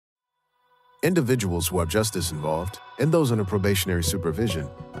Individuals who are justice involved and those under probationary supervision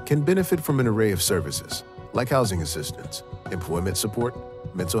can benefit from an array of services like housing assistance, employment support,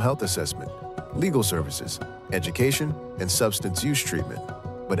 mental health assessment, legal services, education, and substance use treatment.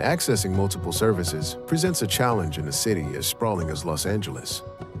 But accessing multiple services presents a challenge in a city as sprawling as Los Angeles.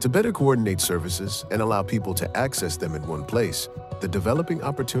 To better coordinate services and allow people to access them in one place, the Developing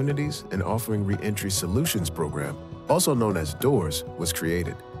Opportunities and Offering Reentry Solutions program, also known as D.O.O.R.S, was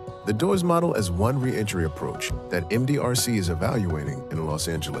created. The D.O.O.R.S model is one reentry approach that MDRC is evaluating in Los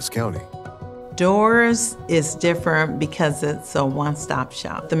Angeles County. D.O.O.R.S is different because it's a one-stop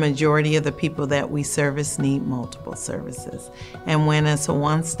shop. The majority of the people that we service need multiple services. And when it's a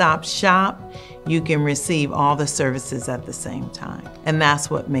one-stop shop, you can receive all the services at the same time. And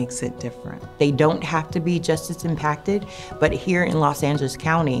that's what makes it different. They don't have to be justice impacted, but here in Los Angeles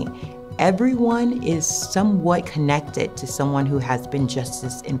County, everyone is somewhat connected to someone who has been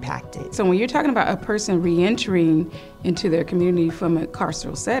justice impacted. So when you're talking about a person re-entering into their community from a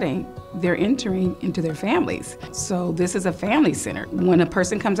carceral setting, they're entering into their families. So this is a family center. When a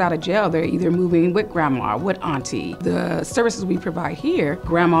person comes out of jail, they're either moving with grandma, with auntie. The services we provide here,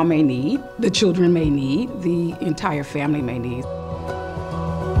 grandma may need, the children may need, the entire family may need.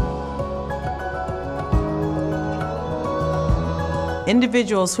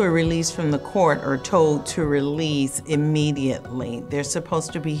 Individuals who are released from the court are told to release immediately. They're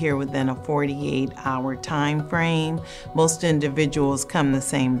supposed to be here within a 48-hour time frame. Most individuals come the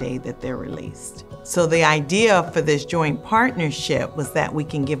same day that they're released. So the idea for this joint partnership was that we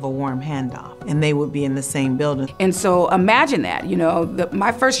can give a warm handoff, and they would be in the same building. And so imagine that, you know,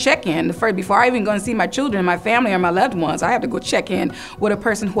 my first check-in, before I even go and see my children, my family, or my loved ones, I have to go check in with a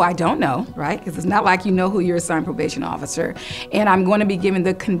person who I don't know, right? Because it's not like you know who your assigned probation officer, and I'm going to be given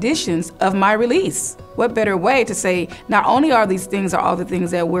the conditions of my release. What better way to say, not only are these things all the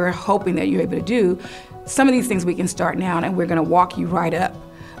things that we're hoping that you're able to do, some of these things we can start now, and we're going to walk you right up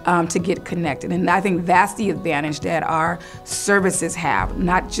to get connected. And I think that's the advantage that our services have,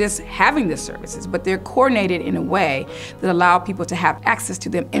 not just having the services, but they're coordinated in a way that allow people to have access to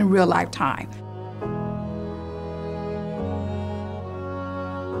them in real life time.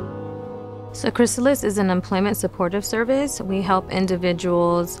 So Chrysalis is an employment supportive service. We help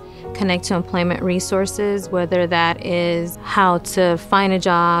individuals connect to employment resources, whether that is how to find a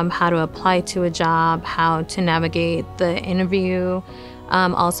job, how to apply to a job, how to navigate the interview,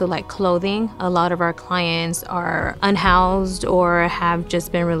 also like clothing. A lot of our clients are unhoused or have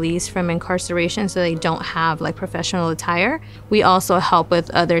just been released from incarceration, so they don't have like professional attire. We also help with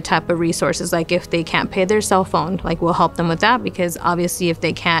other type of resources, like if they can't pay their cell phone, like we'll help them with that, because obviously if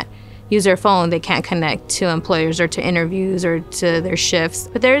they can't use their phone, they can't connect to employers or to interviews or to their shifts.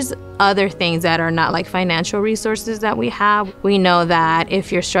 But there's other things that are not like financial resources that we have. We know that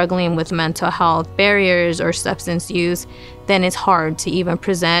if you're struggling with mental health barriers or substance use, then it's hard to even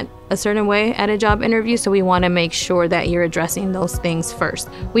present a certain way at a job interview. So we want to make sure that you're addressing those things first.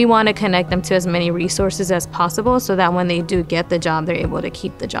 We want to connect them to as many resources as possible so that when they do get the job, they're able to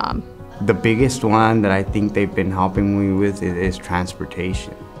keep the job. The biggest one that I think they've been helping me with is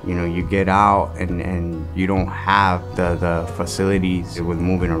transportation. You know, you get out and you don't have the facilities with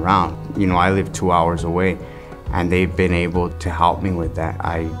moving around. You know, I live 2 hours away, and they've been able to help me with that.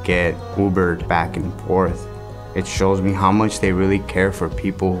 I get Ubered back and forth. It shows me how much they really care for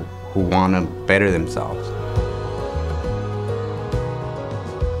people who want to better themselves.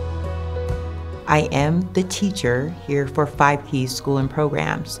 I am the teacher here for 5 Keys School and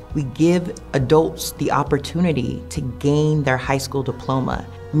Programs. We give adults the opportunity to gain their high school diploma.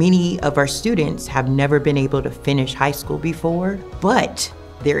 Many of our students have never been able to finish high school before, but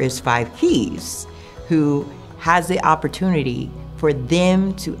there is 5 Keys who has the opportunity for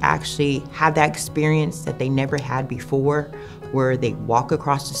them to actually have that experience that they never had before, where they walk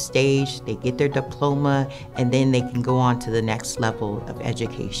across the stage, they get their diploma, and then they can go on to the next level of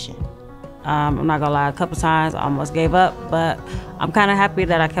education. I'm not gonna lie, a couple times I almost gave up, but I'm kind of happy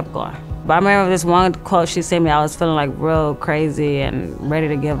that I kept going. But I remember this one quote she sent me, I was feeling like real crazy and ready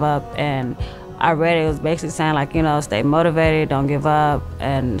to give up, and I read it, it was basically saying like, you know, stay motivated, don't give up,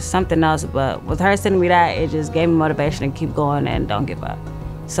 and something else. But with her sending me that, it just gave me motivation to keep going and don't give up.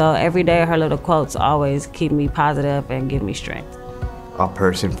 So every day her little quotes always keep me positive and give me strength. A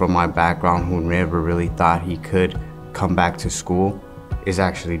person from my background who never really thought he could come back to school is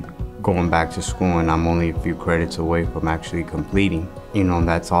actually going back to school, and I'm only a few credits away from actually completing. You know,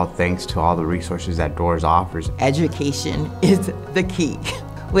 that's all thanks to all the resources that D.O.O.R.S offers. Education is the key.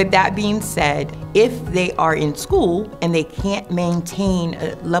 With that being said, if they are in school and they can't maintain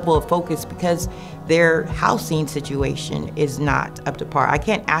a level of focus because their housing situation is not up to par, I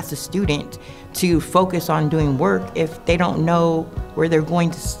can't ask a student to focus on doing work if they don't know where they're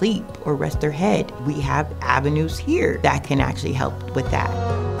going to sleep or rest their head. We have avenues here that can actually help with that.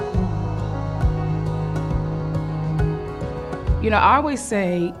 You know, I always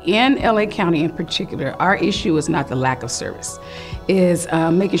say in LA County in particular, our issue is not the lack of service, is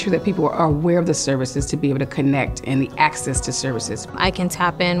making sure that people are aware of the services to be able to connect and the access to services. I can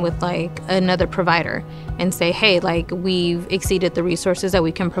tap in with like another provider and say, hey, like we've exceeded the resources that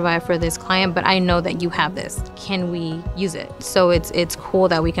we can provide for this client, but I know that you have this. Can we use it? So it's cool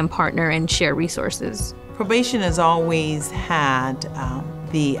that we can partner and share resources. Probation has always had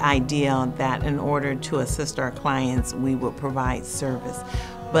the idea that in order to assist our clients, we would provide service.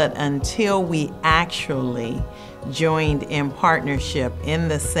 But until we actually joined in partnership in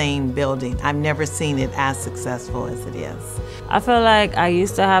the same building, I've never seen it as successful as it is. I feel like I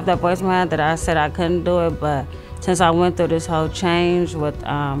used to have that voice in my head that I said I couldn't do it, but since I went through this whole change with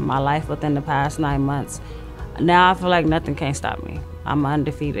my life within the past 9 months, now I feel like nothing can stop me. I'm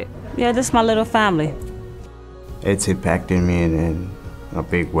undefeated. Yeah, this is my little family. It's impacted me in a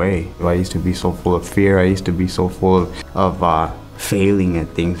big way. I used to be so full of fear. I used to be so full of failing at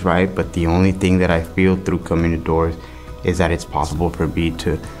things, right? But the only thing that I feel through coming to D.O.O.R.S is that it's possible for me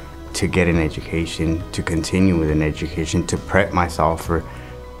to get an education, to continue with an education, to prep myself for,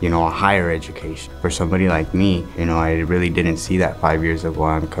 you know, a higher education. For somebody like me, you know, I really didn't see that 5 years ago.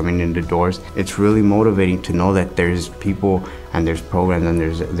 I'm coming into D.O.O.R.S. It's really motivating to know that there's people and there's programs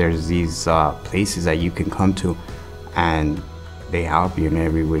and there's these places that you can come to, and they help you in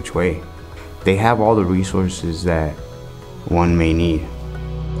every which way. They have all the resources that one may need.